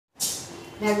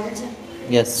Magnet, sir.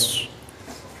 Yes.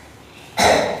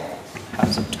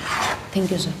 How's it? Thank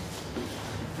you, sir.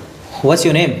 What's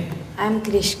your name? I am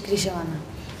Krishavana.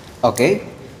 Okay.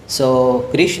 So,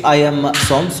 Krish, I am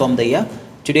Som Dahiya.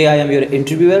 Today I am your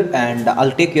interviewer and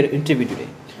I'll take your interview today.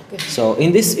 Okay. So,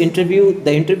 in this interview,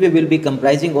 the interview will be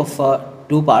comprising of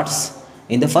two parts.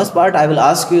 In the first part, I will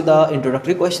ask you the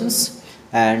introductory questions,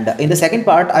 and in the second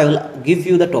part, I will give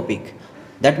you the topic.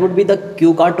 That would be the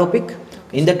cue card topic.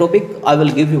 In the topic, I will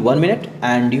give you 1 minute,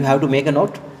 and you have to make a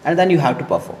note, and then you have to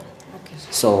perform. Okay,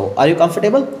 sir. So, are you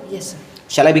comfortable? Yes, sir.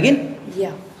 Shall I begin?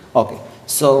 Yeah. Okay.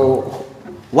 So,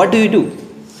 what do you do?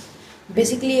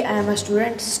 Basically, I am a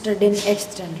student studying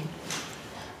 8th standard.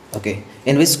 Okay.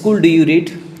 In which school do you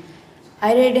read?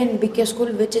 I read in B.P.R school,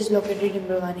 which is located in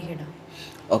Bawani, Khera.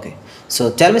 Okay.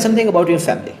 So, tell me something about your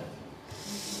family.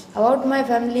 About my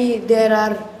family, there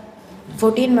are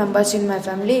 14 members in my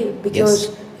family because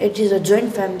Yes. it is a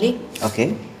joint family. Okay.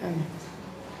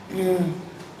 Mm,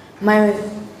 my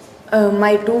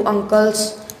my two uncles,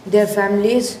 their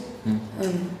families.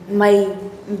 My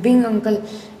big uncle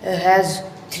has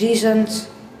 3 sons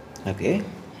Okay.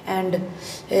 and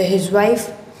his wife,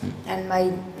 and my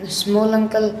small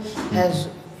uncle has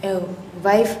a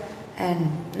wife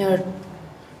and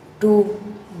 2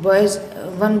 boys,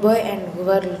 1 boy and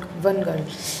 1 girl.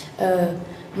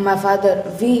 My father,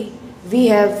 we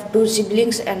have 2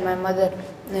 siblings, and my mother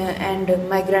and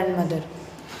my grandmother.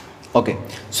 Okay.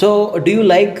 So, do you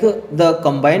like the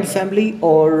combined family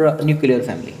or nuclear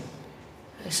family?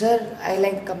 Sir, I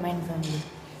like combined family.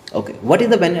 Okay. What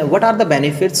are the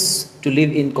benefits to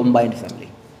live in combined family?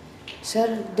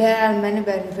 Sir, there are many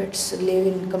benefits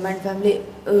living in combined family.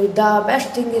 The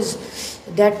best thing is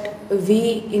that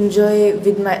we enjoy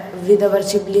with our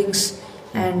siblings,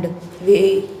 and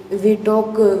we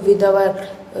talk with our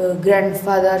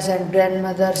grandfathers and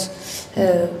grandmothers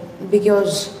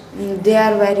because they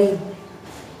are very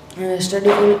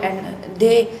studyful, and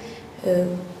they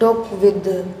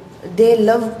they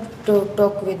love to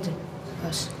talk with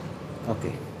us.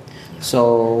 Okay. So,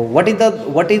 what is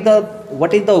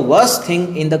the worst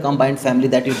thing in the combined family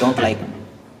that you don't like?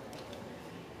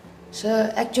 So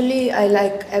actually, I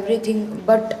like everything,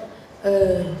 but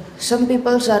some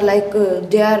people are like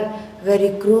they are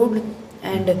very crude,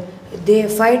 and they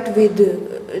fight with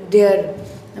their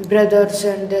brothers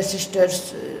and their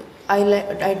sisters.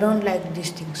 I don't like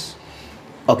these things.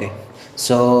 Okay.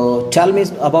 So, tell me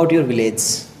about your village.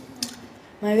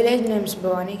 My village name is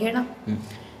Bawani, Khera.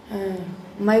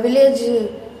 My village,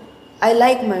 I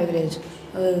like my village.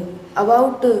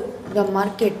 About the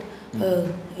market,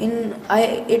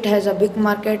 it has a big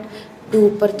market to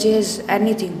purchase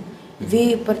anything.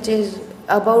 We purchase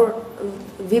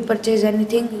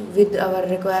anything with our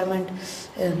requirement.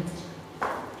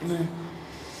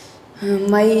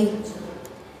 My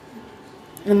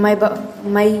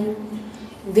my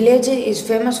village is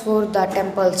famous for the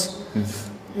temples.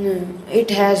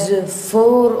 It has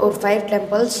 4 or 5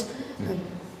 temples.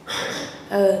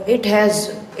 It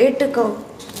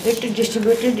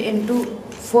distributed into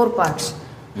 4 parts.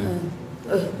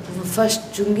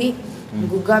 First Chungi,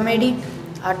 Gugamedi,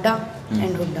 Adda,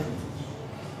 and Hudda.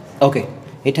 Okay.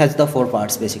 It has the 4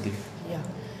 parts basically. Yeah.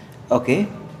 Okay.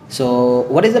 So,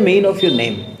 what is the meaning of your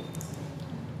name?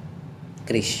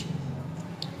 Krish.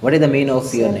 What is the meaning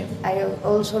of your Sir, name? I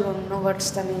also don't know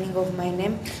what's the meaning of my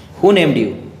name. Who named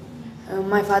you?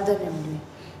 My father named me.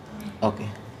 Okay.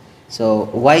 So,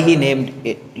 why he named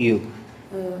you?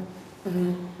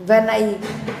 When I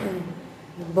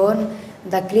born,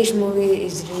 the Krish movie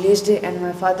is released, and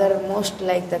my father most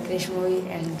liked the Krish movie,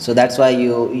 and So that's why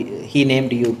he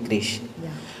named you Krish. yeah.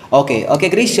 Okay, okay,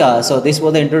 Krish. So this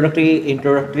was the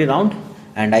introductory round,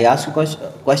 and I asked you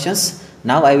questions.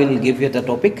 Now I will give you the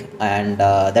topic, and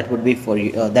that would be for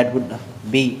you. That would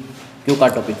be cue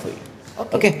card topic for you.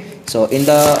 Okay. So in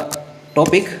the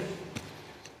topic,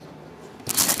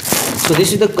 so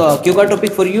this is the cue card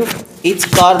topic for you. Each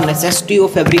car necessity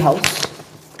of every house.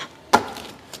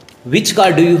 Which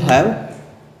car do you have?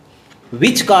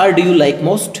 Which car do you like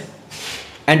most,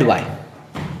 and why?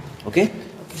 Okay.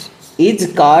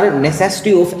 Each car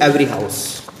necessity of every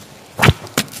house.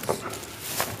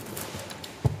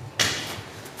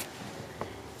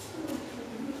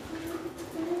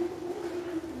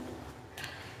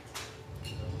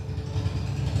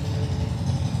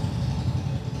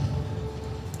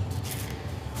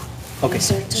 Okay,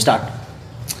 start.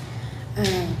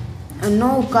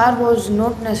 No, car was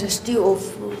not necessity of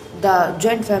the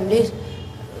joint families.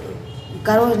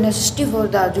 Car was necessity for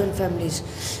the joint families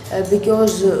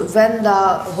because when the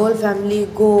whole family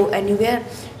go anywhere,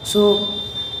 so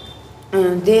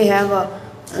they have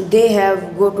they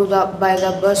have go to the by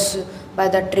the bus, by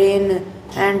the train,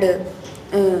 and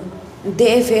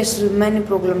they face many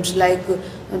problems like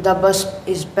the bus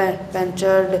is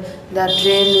punctured, the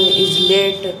train is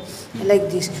late, like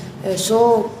this.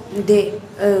 So they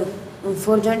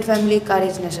for joint family car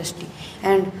is necessity,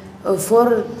 and the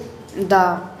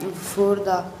for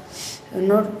the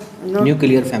not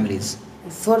Nuclear families.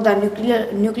 for the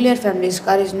nuclear families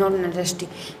car is not necessity,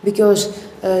 because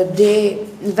they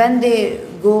when they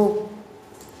go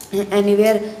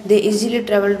anywhere they easily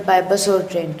travel by bus or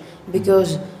train,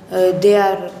 because they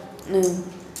are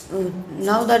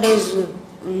nowadays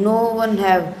no one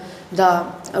have the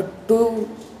two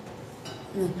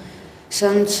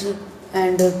sons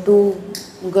and two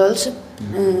girls.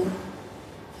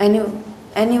 Any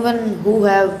anyone who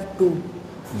have two,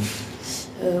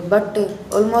 but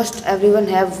almost everyone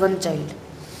have one child.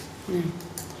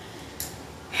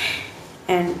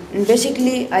 And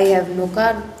basically I have no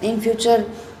car. In future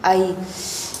I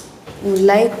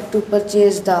like to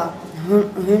purchase the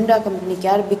Honda company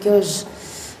car, because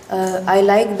I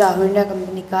like the Honda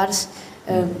company cars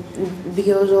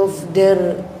because of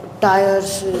their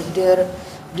tires, their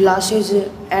glasses,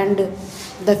 and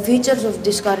the features of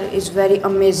this car is very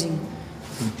amazing.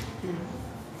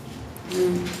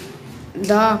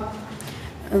 The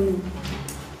um,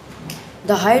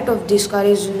 the height of this car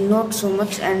is not so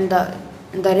much, and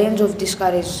the range of this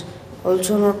car is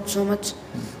also not so much.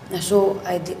 So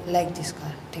I like this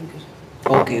car. Thank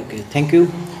you. Okay, okay. Thank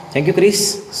you,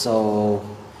 Chris. So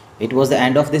it was the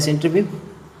end of this interview.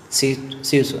 See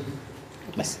you soon.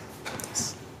 Bye.